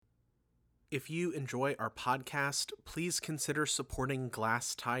If you enjoy our podcast, please consider supporting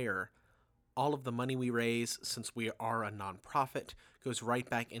Glass Tire. All of the money we raise, since we are a nonprofit, goes right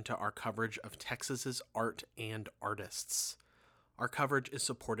back into our coverage of Texas's art and artists. Our coverage is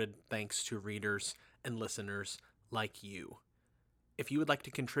supported thanks to readers and listeners like you. If you would like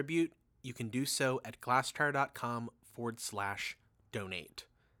to contribute, you can do so at glasstire.com/donate.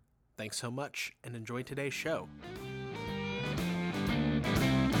 Thanks so much and enjoy today's show.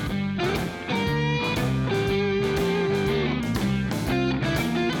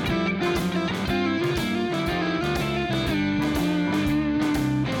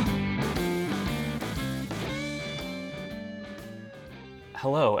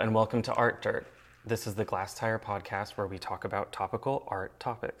 Hello and welcome to Art Dirt. This is the Glass Tire podcast where we talk about topical art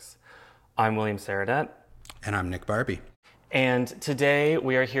topics. I'm William Saradet. And I'm Nick Barbee. And today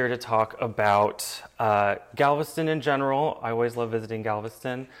we are here to talk about Galveston in general. I always love visiting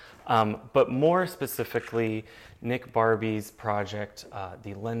Galveston. But more specifically, Nick Barbee's project,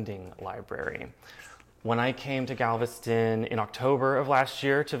 the Lending Library. When I came to Galveston in October of last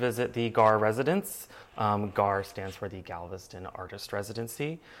year to visit the GAR residence, GAR stands for the Galveston Artist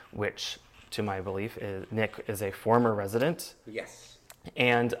Residency, which, to my belief, Nick is a former resident. Yes.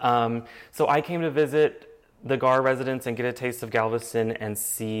 And so I came to visit the GAR residence and get a taste of Galveston and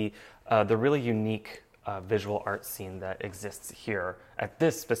see the really unique visual art scene that exists here at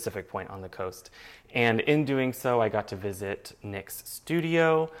this specific point on the coast. And in doing so, I got to visit Nick's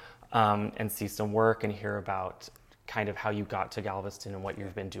studio and see some work and hear about kind of how you got to Galveston and what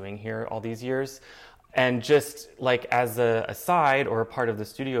you've been doing here all these years. And just like as a aside or a part of the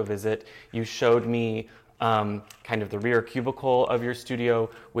studio visit, you showed me kind of the rear cubicle of your studio,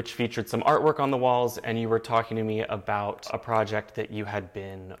 which featured some artwork on the walls, and you were talking to me about a project that you had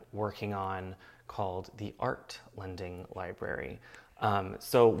been working on called the Art Lending Library.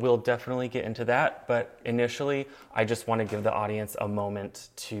 So we'll definitely get into that, but initially, I just want to give the audience a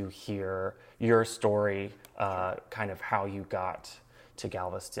moment to hear your story, kind of how you got to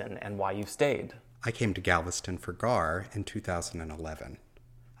Galveston and why you stayed. I came to Galveston for GAR in 2011.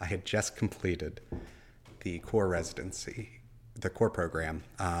 I had just completed the core residency, the core program,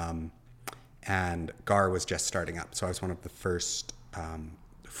 and GAR was just starting up. So I was one of the first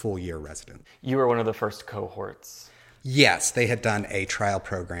full year residents. You were one of the first cohorts. Yes, they had done a trial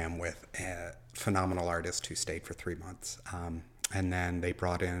program with a phenomenal artist who stayed for 3 months. And then they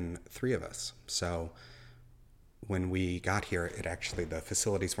brought in 3 of us. So when we got here, the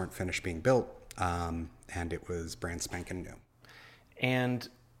facilities weren't finished being built, and it was brand spanking new. And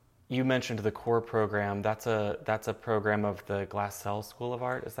you mentioned the core program. That's a program of the Glassell School of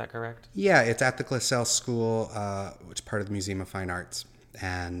Art. Is that correct? Yeah, it's at the Glassell School, which is part of the Museum of Fine Arts.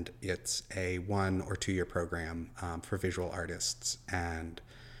 And it's a 1 or 2 year program for visual artists and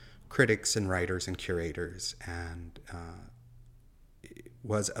critics and writers and curators. And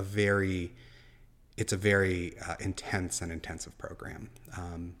it's a very intense and intensive program.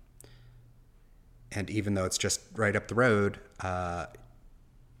 And even though it's just right up the road,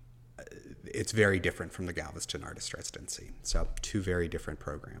 it's very different from the Galveston Artist Residency. So 2 very different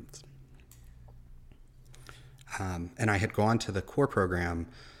programs. And I had gone to the core program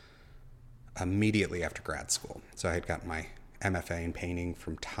immediately after grad school. So I had gotten my MFA in painting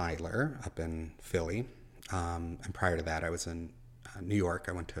from Tyler up in Philly. And prior to that, I was in New York.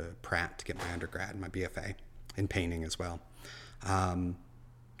 I went to Pratt to get my undergrad and my BFA in painting as well.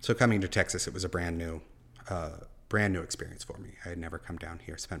 So coming to Texas, it was a brand new experience for me. I had never come down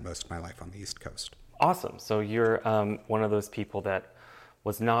here, spent most of my life on the East Coast. Awesome. So you're one of those people that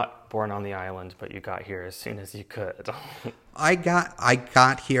was not born on the island, but you got here as soon as you could. I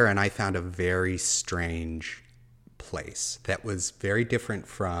got here and I found a very strange place that was very different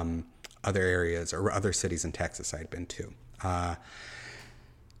from other areas or other cities in Texas I'd been to.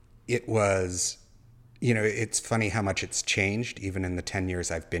 It was, it's funny how much it's changed even in the 10 years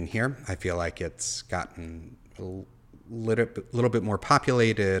I've been here. I feel like it's gotten a little bit more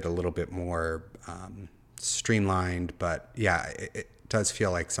populated, a little bit more streamlined, but yeah, it does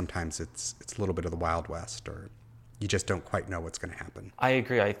feel like sometimes it's a little bit of the Wild West, or you just don't quite know what's going to happen. I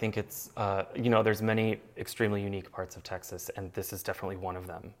agree. I think it's, there's many extremely unique parts of Texas, and this is definitely one of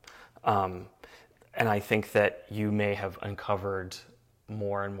them. And I think that you may have uncovered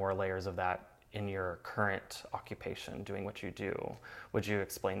more and more layers of that in your current occupation, doing what you do. Would you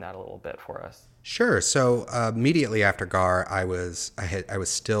explain that a little bit for us? Sure. So immediately after GAR, I was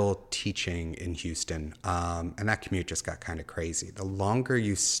still teaching in Houston, and that commute just got kind of crazy. The longer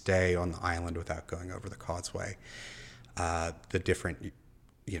you stay on the island without going over the causeway, the different,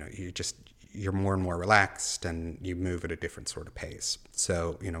 you're more and more relaxed and you move at a different sort of pace.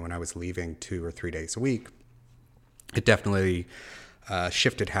 So, when I was leaving 2 or 3 days a week, it definitely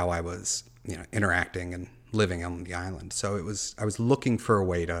shifted how I was, interacting and living on the island. So I was looking for a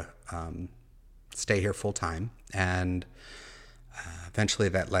way to stay here full time. And eventually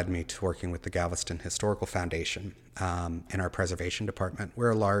that led me to working with the Galveston Historical Foundation in our preservation department.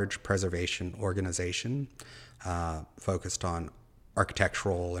 We're a large preservation organization focused on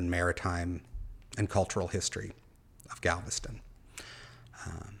architectural and maritime and cultural history of Galveston.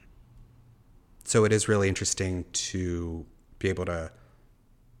 So it is really interesting to be able to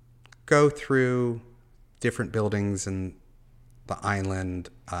go through different buildings in the island,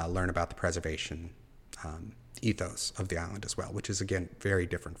 learn about the preservation ethos of the island as well, which is, again, very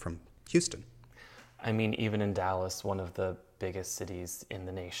different from Houston. I mean, even in Dallas, one of the biggest cities in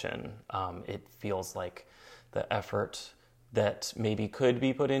the nation, it feels like the effort that maybe could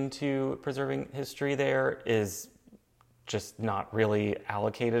be put into preserving history there is just not really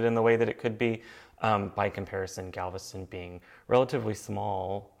allocated in the way that it could be. By comparison, Galveston being relatively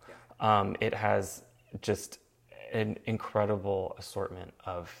small, it has just an incredible assortment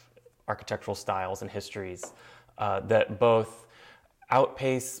of architectural styles and histories that both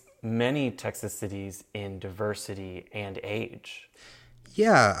outpace many Texas cities in diversity and age.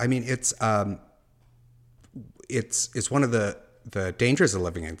 Yeah, I mean, it's one of the dangers of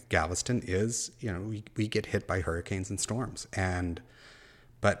living in Galveston is, we get hit by hurricanes and storms,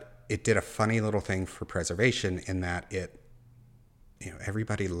 but it did a funny little thing for preservation in that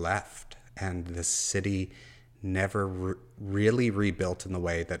everybody left and the city never really rebuilt in the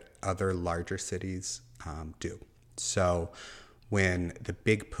way that other larger cities do. So when the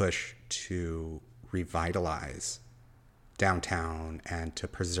big push to revitalize downtown and to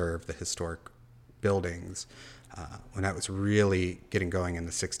preserve the historic buildings, when that was really getting going in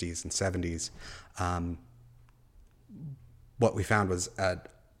the 60s and 70s, what we found was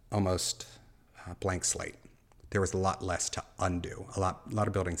almost a blank slate. There was a lot less to undo. A lot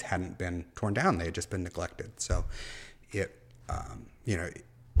of buildings hadn't been torn down; they had just been neglected. So, it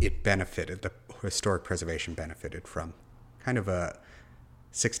benefited. The historic preservation benefited from kind of a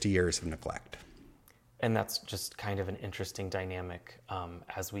 60 years of neglect. And that's just kind of an interesting dynamic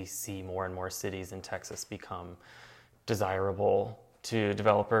as we see more and more cities in Texas become desirable to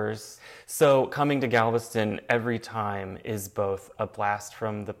developers. So coming to Galveston every time is both a blast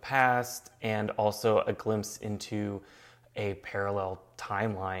from the past and also a glimpse into a parallel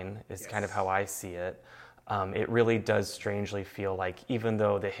timeline is kind of how I see it. It really does strangely feel like even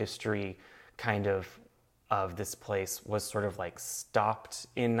though the history kind of this place was sort of like stopped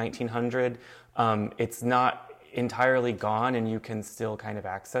in 1900, it's not entirely gone and you can still kind of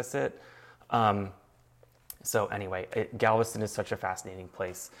access it. So anyway, Galveston is such a fascinating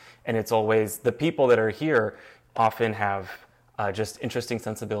place, and it's always, the people that are here often have just interesting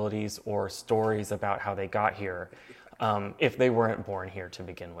sensibilities or stories about how they got here, if they weren't born here to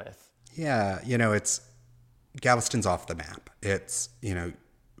begin with. Yeah, Galveston's off the map. It's,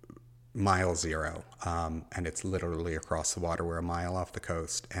 mile zero, and it's literally across the water. We're a mile off the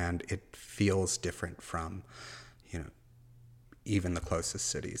coast, and it feels different from, even the closest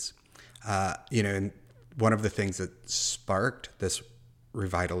cities. And one of the things that sparked this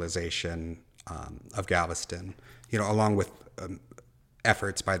revitalization of Galveston, along with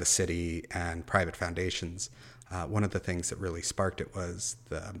efforts by the city and private foundations, one of the things that really sparked it was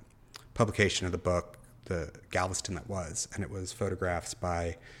the publication of the book, The Galveston That Was, and it was photographs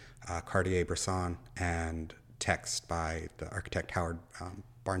by Cartier-Bresson and text by the architect Howard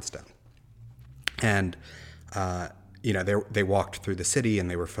Barnstone. And they walked through the city and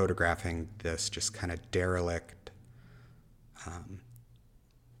they were photographing this just kind of derelict,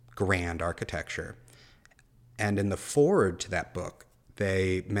 grand architecture. And in the foreword to that book,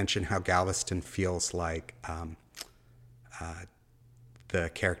 they mention how Galveston feels like the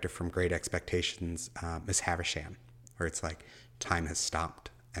character from Great Expectations, Miss Havisham, where it's like time has stopped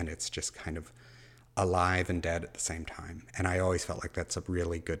and it's just kind of alive and dead at the same time. And I always felt like that's a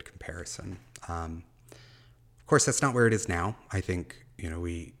really good comparison. Of course, that's not where it is now. I think,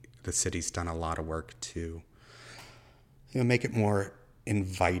 the city's done a lot of work to, make it more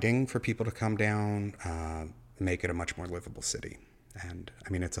inviting for people to come down, make it a much more livable city. And I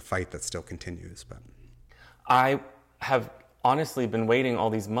mean, it's a fight that still continues, but. I have honestly been waiting all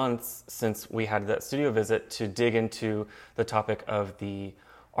these months since we had that studio visit to dig into the topic of the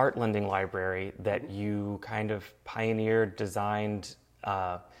art lending library that you kind of pioneered, designed,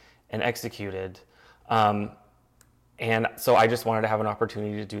 and executed. And so I just wanted to have an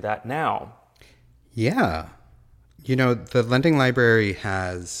opportunity to do that now. Yeah. The lending library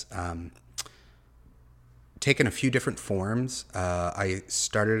has taken a few different forms. I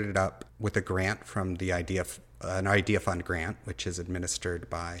started it up with a grant from the an Idea Fund grant, which is administered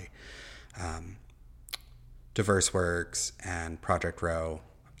by Diverse Works and Project Row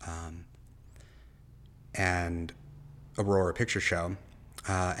and Aurora Picture Show,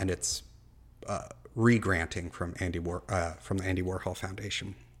 and it's re-granting from from the Andy Warhol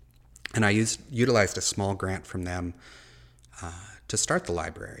Foundation. And I utilized a small grant from them to start the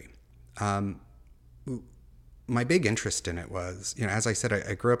library. My big interest in it was, as I said,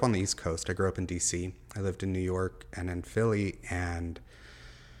 I grew up on the East Coast. I grew up in D.C. I lived in New York and in Philly. And,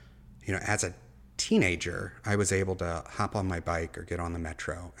 as a teenager, I was able to hop on my bike or get on the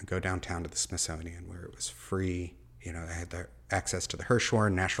metro and go downtown to the Smithsonian, where it was free. I had the access to the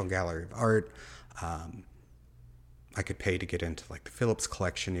Hirshhorn National Gallery of Art. I could pay to get into like the Phillips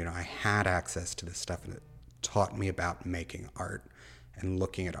collection. I had access to this stuff, and it taught me about making art and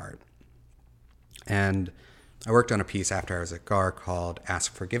looking at art. And I worked on a piece after I was at GAR called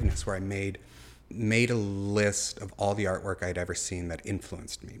Ask Forgiveness, where I made a list of all the artwork I'd ever seen that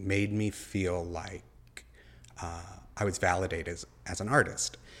influenced me, made me feel like I was validated as an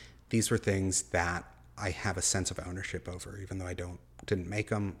artist. These were things that I have a sense of ownership over, even though I didn't make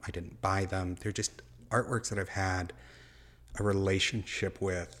them, I didn't buy them. They're just artworks that I've had a relationship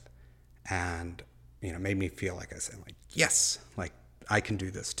with, and made me feel like I said, like, yes, like I can do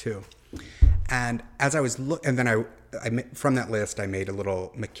this too. And as I was and then I from that list I made a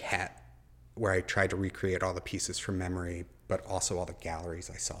little maquette where I tried to recreate all the pieces from memory, but also all the galleries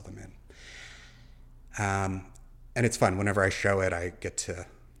I saw them in. And it's fun. Whenever I show it, I get to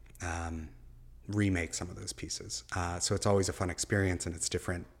remake some of those pieces. So it's always a fun experience, and it's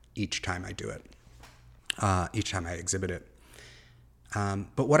different each time I do it, each time I exhibit it.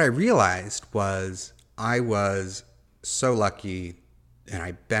 But what I realized was I was so lucky, and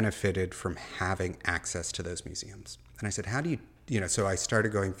I benefited from having access to those museums. And I said, how do you, so I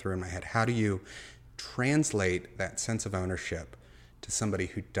started going through in my head, how do you translate that sense of ownership to somebody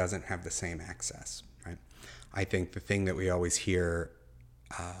who doesn't have the same access, right? I think the thing that we always hear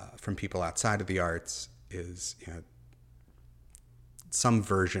from people outside of the arts is, some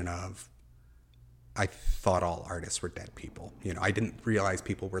version of, I thought all artists were dead people. I didn't realize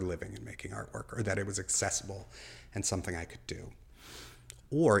people were living and making artwork, or that it was accessible and something I could do,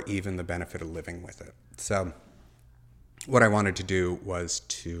 or even the benefit of living with it. So what I wanted to do was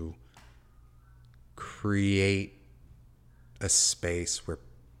to create a space where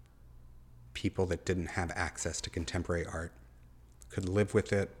people that didn't have access to contemporary art could live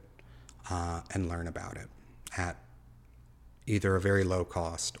with it and learn about it at either a very low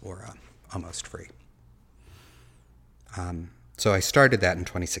cost or almost free. So I started that in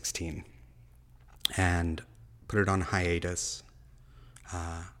 2016 and put it on hiatus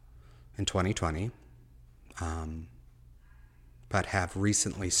in 2020, but have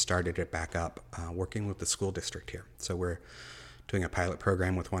recently started it back up working with the school district here. So we're doing a pilot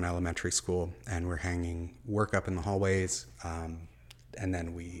program with one elementary school, and we're hanging work up in the hallways, and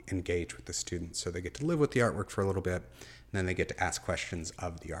then we engage with the students. So they get to live with the artwork for a little bit, and then they get to ask questions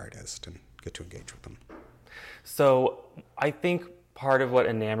of the artist and get to engage with them. So I think part of what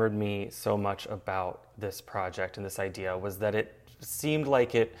enamored me so much about this project and this idea was that it seemed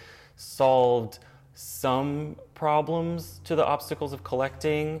like it solved some problems to the obstacles of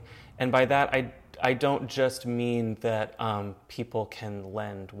collecting. And by that, I don't just mean that people can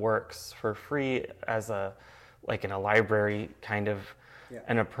lend works for free as like in a library kind of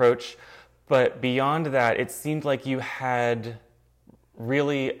an approach. But beyond that, it seemed like you had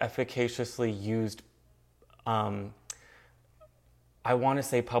really efficaciously used, I want to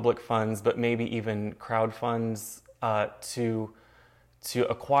say public funds, but maybe even crowd funds to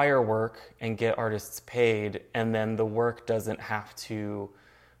acquire work and get artists paid, and then the work doesn't have to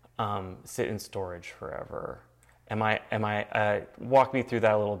sit in storage forever. Am I walk me through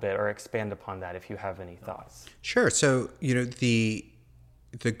that a little bit, or expand upon that if you have any thoughts? Sure. So,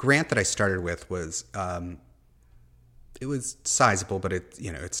 the grant that I started with was, it was sizable, but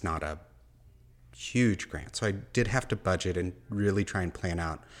it's not a huge grant. So I did have to budget and really try and plan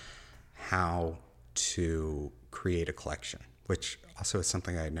out how to create a collection, which also is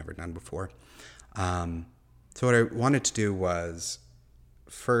something I had never done before. So what I wanted to do was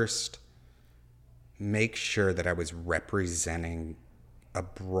first make sure that I was representing a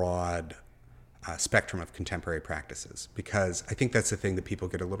broad spectrum of contemporary practices, because I think that's the thing that people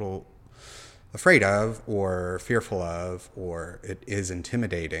get a little afraid of or fearful of, or it is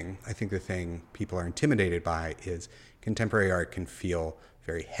intimidating. I think the thing people are intimidated by is contemporary art can feel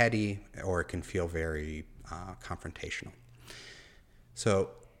very heady, or it can feel very confrontational. So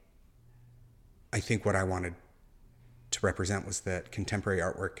I think what I wanted to represent was that contemporary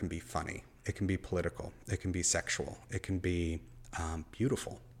artwork can be funny. It can be political. It can be sexual. It can be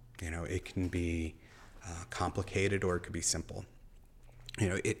beautiful. It can be complicated, or it could be simple.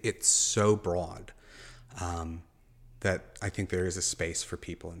 It's so broad that I think there is a space for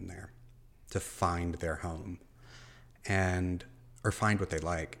people in there to find their home or find what they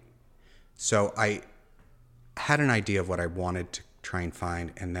like. So I had an idea of what I wanted to try and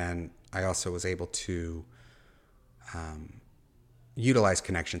find, and then I also was able to utilize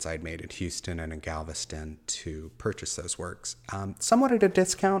connections I had made in Houston and in Galveston to purchase those works, somewhat at a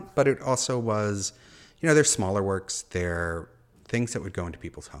discount, but it also was, they're smaller works, they're things that would go into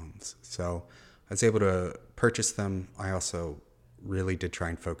people's homes. So I was able to purchase them. I also really did try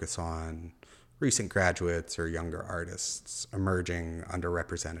and focus on recent graduates or younger artists, emerging,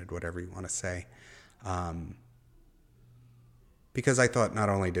 underrepresented, whatever you want to say. Because I thought not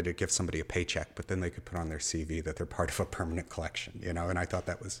only did it give somebody a paycheck, but then they could put on their CV that they're part of a permanent collection, and I thought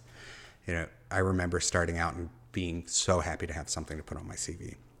that was, I remember starting out and being so happy to have something to put on my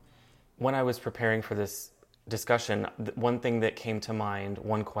CV. When I was preparing for this discussion, one thing that came to mind,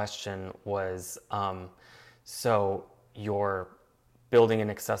 one question was, so you're building an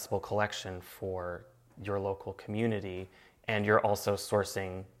accessible collection for your local community, and you're also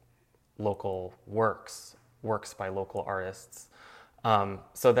sourcing local works by local artists.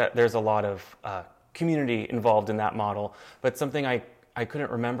 So that there's a lot of community involved in that model. But something I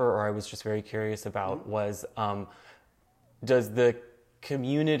couldn't remember, or I was just very curious about, was does the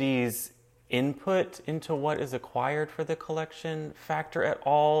community's input into what is acquired for the collection factor at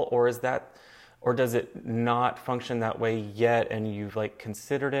all, or does it not function that way yet, and you've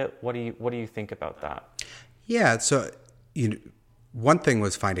considered it? What do you think about that? Yeah, so one thing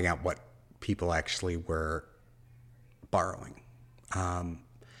was finding out what people actually were borrowing.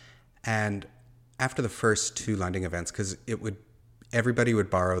 And after the first two lending events, because everybody would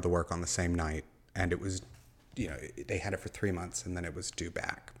borrow the work on the same night, and it was, they had it for 3 months, and then it was due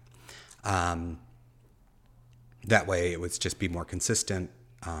back. That way it would just be more consistent,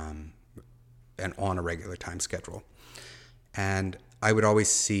 and on a regular time schedule. And I would always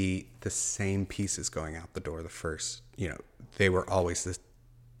see the same pieces going out the door. They were always the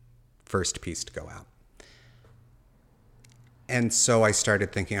first piece to go out. And so I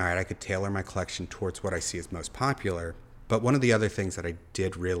started thinking, all right, I could tailor my collection towards what I see as most popular. But one of the other things that I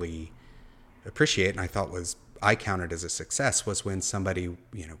did really appreciate, and I counted as a success, was when somebody,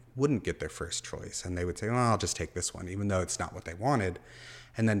 wouldn't get their first choice, and they would say, well, I'll just take this one, even though it's not what they wanted.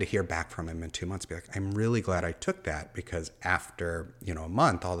 And then to hear back from him in 2 months, be like, I'm really glad I took that, because after, a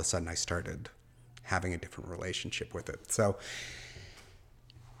month, all of a sudden I started having a different relationship with it. So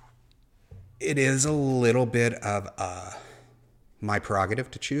it is a little bit of my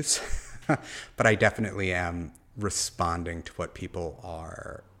prerogative to choose, but I definitely am responding to what people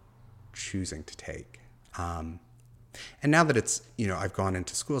are choosing to take. And now that it's, I've gone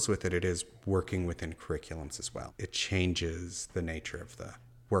into schools with it, it is working within curriculums as well. It changes the nature of the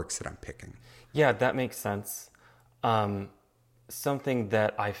works that I'm picking. Yeah, that makes sense. Something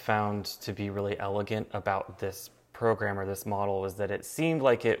that I found to be really elegant about this program or this model was that it seemed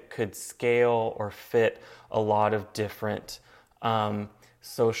like it could scale or fit a lot of different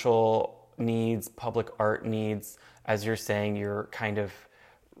social needs, public art needs. As you're saying, you're kind of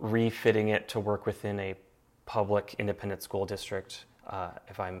refitting it to work within a public independent school district,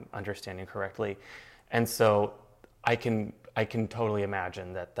 if I'm understanding correctly. And so I can totally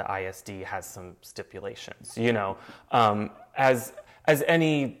imagine that the ISD has some stipulations, as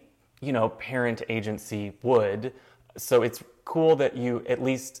any, parent agency would. So it's cool that you at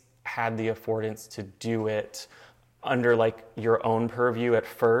least had the affordance to do it under your own purview at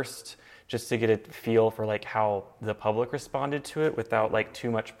first, just to get a feel for how the public responded to it without too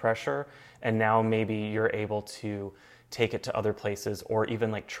much pressure. And now maybe you're able to take it to other places, or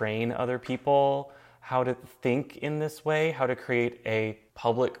even train other people how to think in this way, how to create a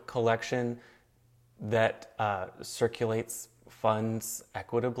public collection that circulates funds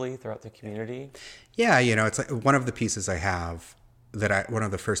equitably throughout the community. Yeah, it's one of the pieces I have one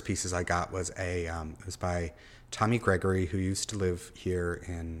of the first pieces I got was it was by Tommy Gregory, who used to live here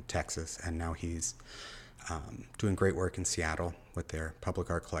in Texas, and now he's doing great work in Seattle with their public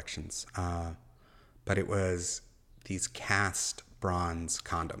art collections. But it was these cast bronze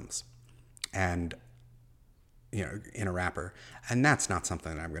condoms, and in a wrapper, and that's not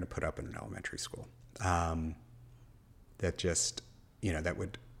something that I'm going to put up in an elementary school. That just that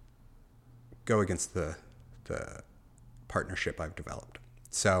would go against the partnership I've developed.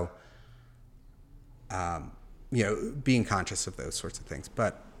 So being conscious of those sorts of things.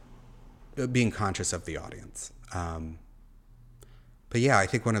 But being conscious of the audience. But yeah, I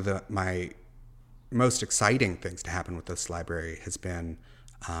think one of my most exciting things to happen with this library has been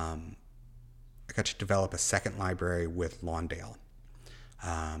I got to develop a second library with Lawndale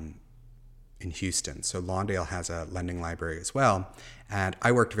in Houston. So Lawndale has a lending library as well, and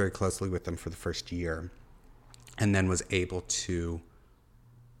I worked very closely with them for the first year, and then was able to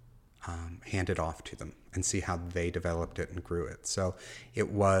hand it off to them and see how they developed it and grew it. So it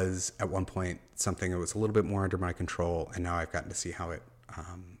was at one point something that was a little bit more under my control, and now I've gotten to see how it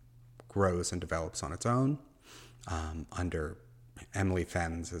grows and develops on its own. Under Emily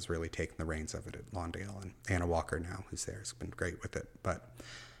Fenns has really taken the reins of it at Lawndale, and Anna Walker now, who's there, has been great with it. But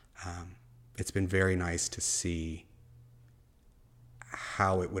it's been very nice to see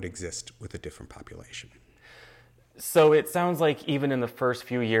how it would exist with a different population. So it sounds like even in the first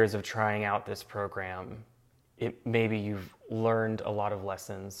few years of trying out this program, maybe you've learned a lot of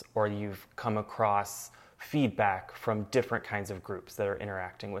lessons, or you've come across feedback from different kinds of groups that are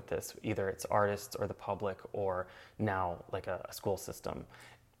interacting with this, either it's artists or the public, or now like a school system.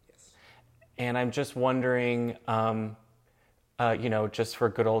 Yes. And I'm just wondering, just for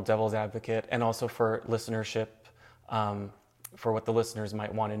good old devil's advocate, and also for listenership, for what the listeners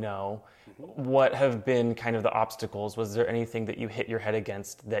might want to know, what have been kind of the obstacles? Was there anything that you hit your head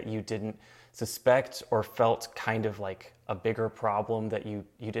against that you didn't suspect, or felt kind of like a bigger problem that you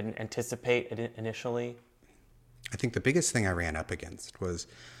didn't anticipate initially? I think the biggest thing I ran up against was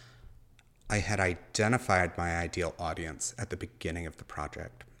I had identified my ideal audience at the beginning of the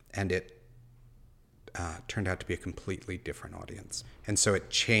project, and it turned out to be a completely different audience. And so it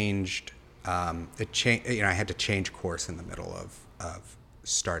changed. I had to change course in the middle of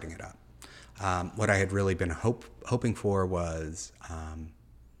starting it up. What I had really been hoping for was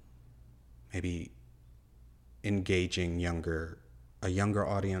maybe engaging a younger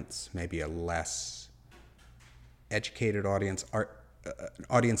audience, maybe a less educated audience, an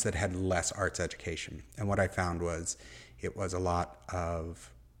audience that had less arts education. And what I found was it was a lot of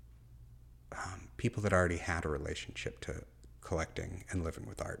people that already had a relationship to collecting and living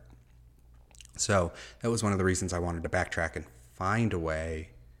with art. So that was one of the reasons I wanted to backtrack and find a way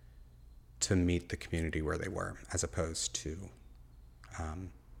to meet the community where they were, as opposed to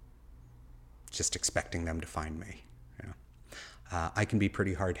just expecting them to find me. You know? I can be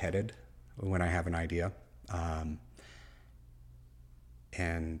pretty hard-headed when I have an idea,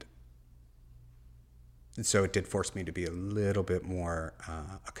 and so it did force me to be a little bit more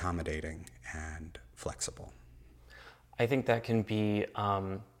accommodating and flexible. I think that can be,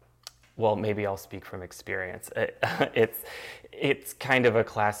 maybe I'll speak from experience. It's kind of a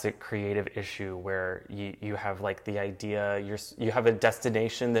classic creative issue where you have like the idea, you have a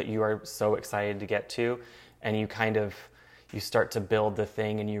destination that you are so excited to get to, and you start to build the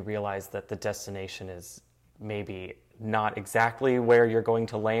thing, and you realize that the destination is maybe not exactly where you're going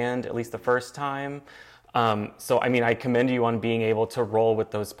to land, at least the first time. So, I mean, I commend you on being able to roll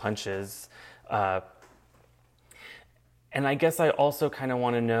with those punches. And I guess I also kind of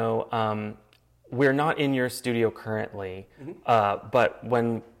want to know, we're not in your studio currently, but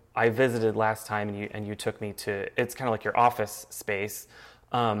when I visited last time and you took me to, it's kind of like your office space,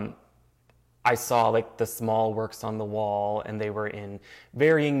 I saw like the small works on the wall, and they were in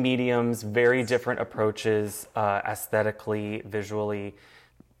varying mediums, very different approaches, aesthetically, visually,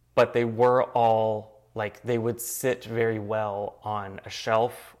 but they were all like, they would sit very well on a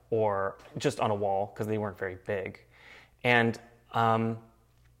shelf or just on a wall because they weren't very big. And,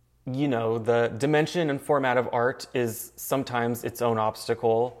 the dimension and format of art is sometimes its own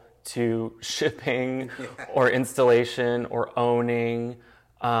obstacle to shipping or installation or owning.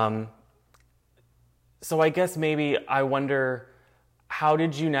 So I guess maybe I wonder, how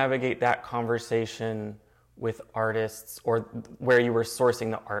did you navigate that conversation with artists, or where you were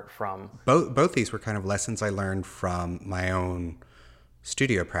sourcing the art from? Both these were kind of lessons I learned from my own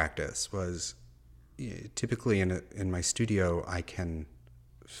studio practice. Was typically in my studio, I can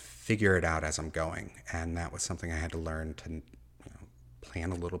figure it out as I'm going, and that was something I had to learn to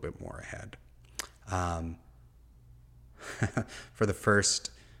plan a little bit more ahead. For the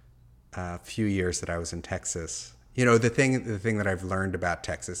first few years that I was in Texas, the thing that I've learned about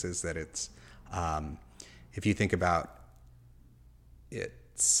Texas is that it's if you think about it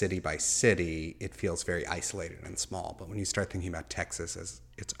city by city, it feels very isolated and small. But when you start thinking about Texas as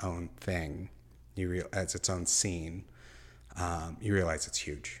its own thing, as its own scene, you realize it's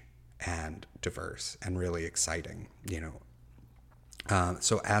huge and diverse and really exciting.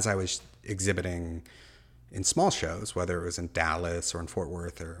 So as I was exhibiting in small shows, whether it was in Dallas or in Fort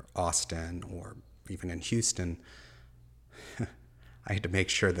Worth or Austin or even in Houston, I had to make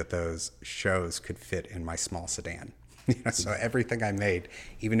sure that those shows could fit in my small sedan. So everything I made,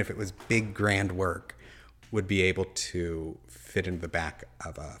 even if it was big, grand work, would be able to fit into the back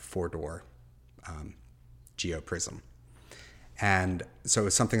of a 4-door Geo Prism. And so it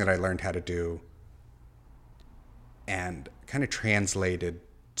was something that I learned how to do and kind of translated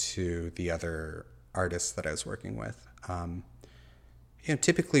to the other artists that I was working with.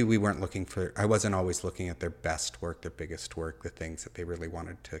 Typically I wasn't always looking at their best work, their biggest work, the things that they really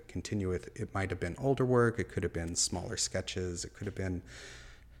wanted to continue with. It might have been older work. It could have been smaller sketches. It could have been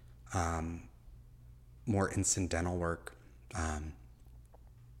more incidental work.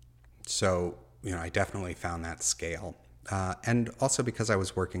 So I definitely found that scale. And also because I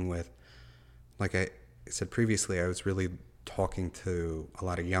was working with, like I said previously, I was really talking to a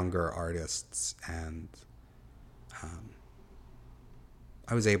lot of younger artists, and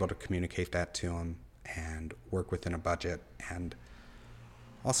I was able to communicate that to them and work within a budget, and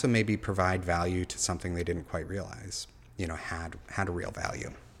also maybe provide value to something they didn't quite realize, had a real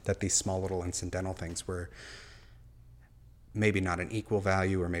value. That these small little incidental things were maybe not an equal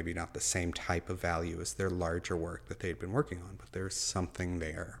value or maybe not the same type of value as their larger work that they'd been working on, but there's something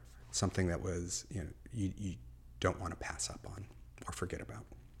there, something that was, you don't want to pass up on or forget about.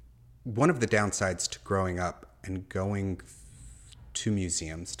 One of the downsides to growing up and going to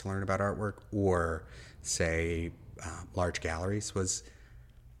museums to learn about artwork or, say, large galleries was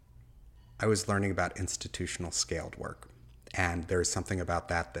I was learning about institutional scaled work. And there's something about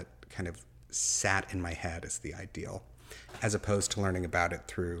that kind of sat in my head as the ideal, as opposed to learning about it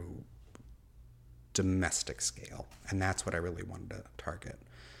through domestic scale. And that's what I really wanted to target.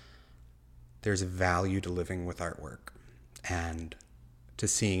 There's a value to living with artwork and to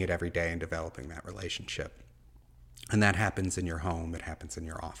seeing it every day and developing that relationship. And that happens in your home. It happens in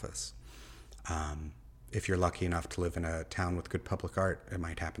your office. If you're lucky enough to live in a town with good public art, it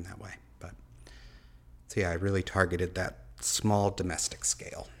might happen that way. So I really targeted that small domestic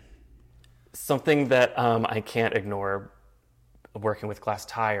scale. Something that I can't ignore working with glass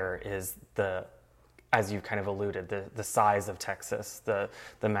tire is as you kind of alluded, the size of Texas, the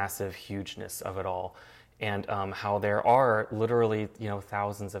massive hugeness of it all, and how there are literally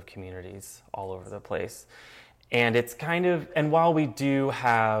thousands of communities all over the place. And it's and while we do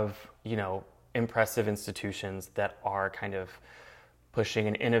have impressive institutions that are kind of pushing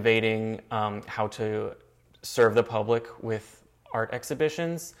and innovating how to serve the public with art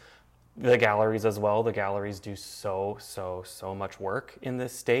exhibitions, the galleries as well. The galleries do so much work in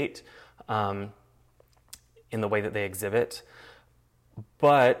this state in the way that they exhibit.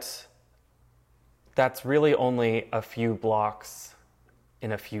 But that's really only a few blocks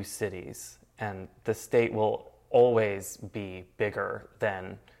in a few cities. And the state will always be bigger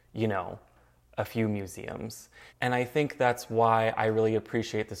than, a few museums. And I think that's why I really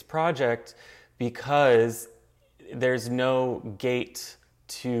appreciate this project, because there's no gate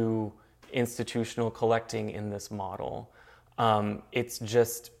to institutional collecting in this model. It's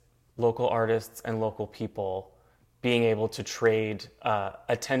just local artists and local people being able to trade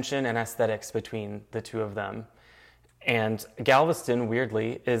attention and aesthetics between the two of them. And Galveston,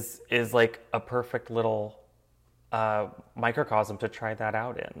 weirdly, is like a perfect little microcosm to try that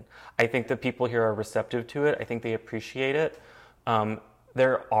out in. I think that people here are receptive to it. I think they appreciate it.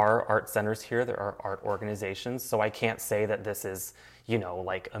 There are art centers here. There are art organizations. So I can't say that this is,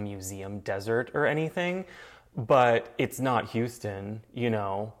 like a museum desert or anything, but it's not Houston,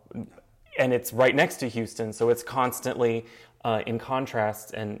 and it's right next to Houston. So it's constantly in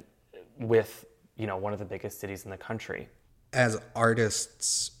contrast and with, one of the biggest cities in the country. As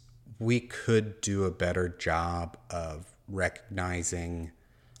artists, we could do a better job of recognizing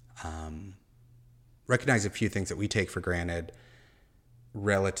a few things that we take for granted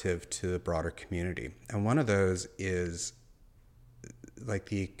relative to the broader community. And one of those is like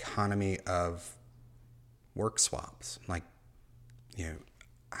the economy of work swaps. Like,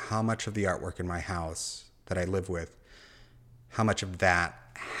 how much of the artwork in my house that I live with, how much of that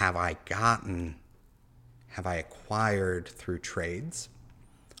have I acquired through trades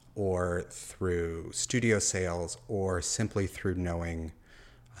or through studio sales or simply through knowing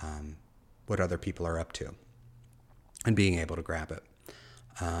what other people are up to and being able to grab it.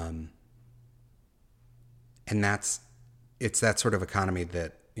 And it's that sort of economy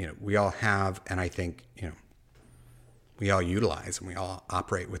that, we all have, and I think, we all utilize and we all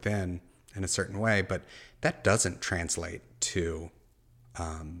operate within in a certain way, but that doesn't translate to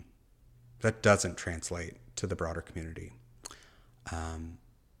the broader community.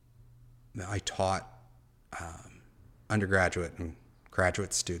 I taught undergraduate and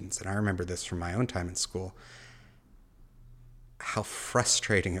graduate students, and I remember this from my own time in school, how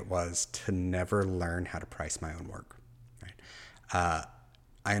frustrating it was to never learn how to price my own work. Right?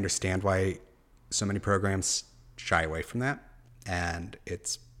 I understand why so many programs shy away from that, and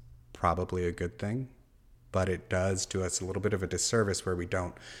it's probably a good thing, but it does do us a little bit of a disservice where we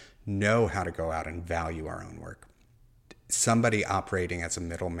don't know how to go out and value our own work. Somebody operating as a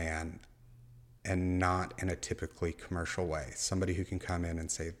middleman and not in a typically commercial way, somebody who can come in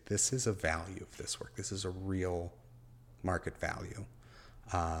and say, this is a value of this work, this is a real market value.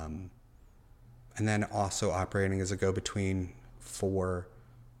 And then also operating as a go-between for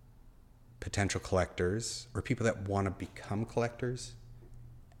potential collectors or people that want to become collectors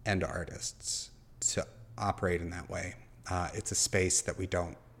and artists, to operate in that way. It's a space that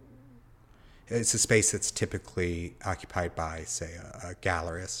it's a space that's typically occupied by, say, a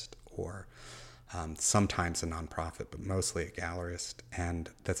gallerist or sometimes a nonprofit, but mostly a gallerist, and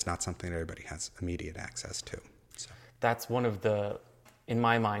that's not something that everybody has immediate access to. So that's in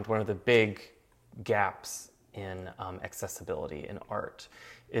my mind, one of the big gaps in accessibility in art,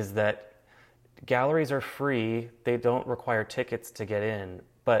 is that galleries are free, they don't require tickets to get in,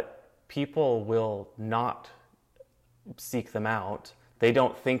 but people will not seek them out. They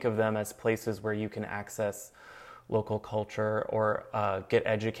don't think of them as places where you can access local culture or get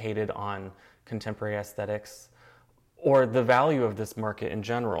educated on contemporary aesthetics or the value of this market in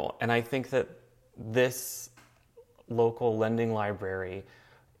general. And I think that this local lending library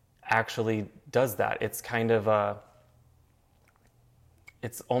actually does that. It's kind of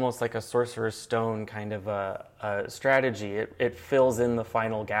it's almost like a sorcerer's stone kind of a strategy. It fills in the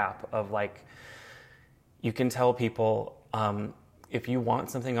final gap of, like, you can tell people, if you want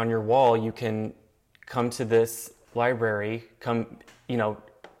something on your wall, you can come to this library,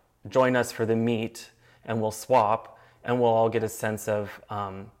 join us for the meet, and we'll swap, and we'll all get a sense of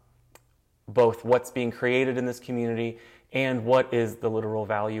both what's being created in this community and what is the literal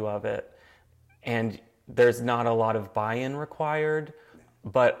value of it. And there's not a lot of buy-in required,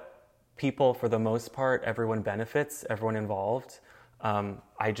 but people, for the most part, everyone benefits, everyone involved.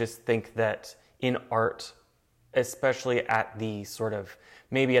 I just think that in art, especially at the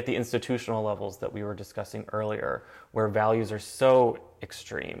maybe at the institutional levels that we were discussing earlier, where values are so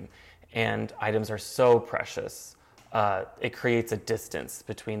extreme and items are so precious, it creates a distance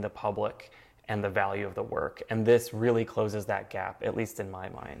between the public and the value of the work. And this really closes that gap, at least in my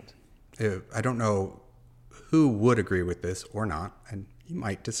mind. I don't know who would agree with this or not, and you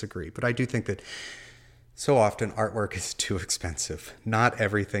might disagree, but I do think that so often artwork is too expensive. Not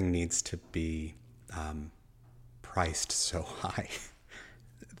everything needs to be priced so high.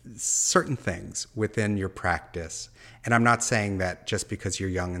 Certain things within your practice, and I'm not saying that just because you're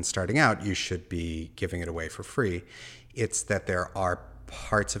young and starting out, you should be giving it away for free. It's that there are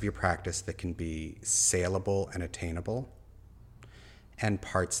parts of your practice that can be saleable and attainable, and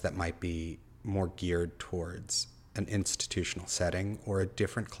parts that might be more geared towards an institutional setting or a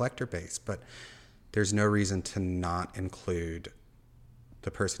different collector base. But there's no reason to not include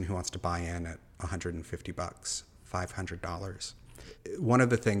the person who wants to buy in at $150, $500. One of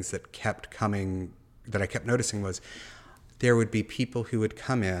the things that I kept noticing was there would be people who would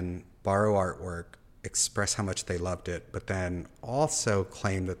come in, borrow artwork, express how much they loved it, but then also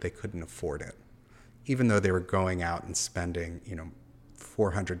claim that they couldn't afford it, even though they were going out and spending,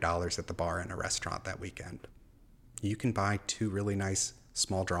 $400 at the bar in a restaurant that weekend. You can buy 2 really nice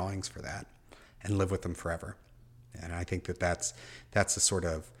small drawings for that and live with them forever. And I think that that's the sort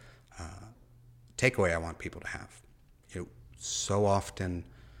of takeaway I want people to have. So often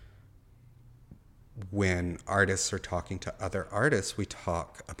when artists are talking to other artists, we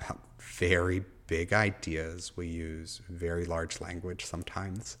talk about very big ideas. We use very large language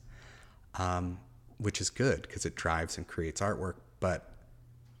sometimes, which is good because it drives and creates artwork, but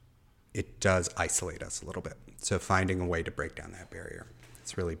it does isolate us a little bit. So finding a way to break down that barrier,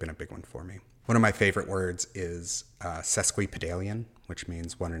 it's really been a big one for me. One of my favorite words is sesquipedalian, which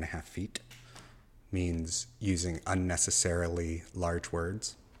means 1.5 feet. Means using unnecessarily large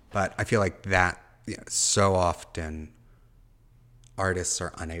words. But I feel like that, so often artists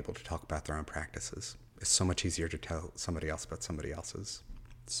are unable to talk about their own practices. It's so much easier to tell somebody else about somebody else's.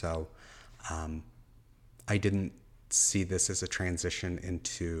 So I didn't see this as a transition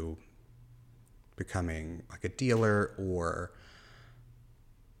into becoming like a dealer or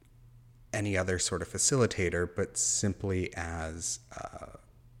any other sort of facilitator, but simply as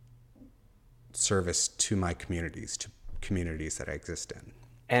service to my communities, to communities that I exist in.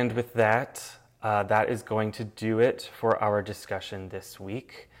 And with that, that is going to do it for our discussion this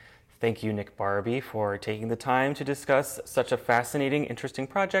week. Thank you, Nick Barbee, for taking the time to discuss such a fascinating, interesting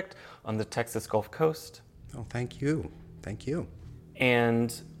project on the Texas Gulf Coast. Oh, thank you. Thank you.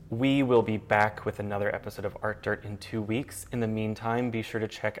 And we will be back with another episode of Art Dirt in 2 weeks. In the meantime, be sure to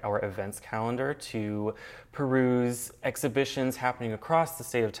check our events calendar to peruse exhibitions happening across the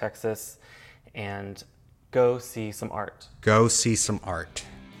state of Texas and go see some art. Go see some art.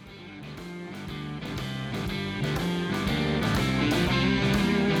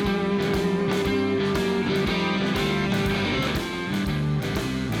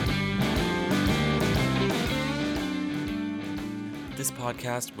 This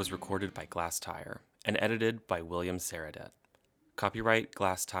podcast was recorded by Glass Tire and edited by William Saradet. Copyright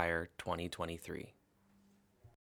Glass Tire 2023.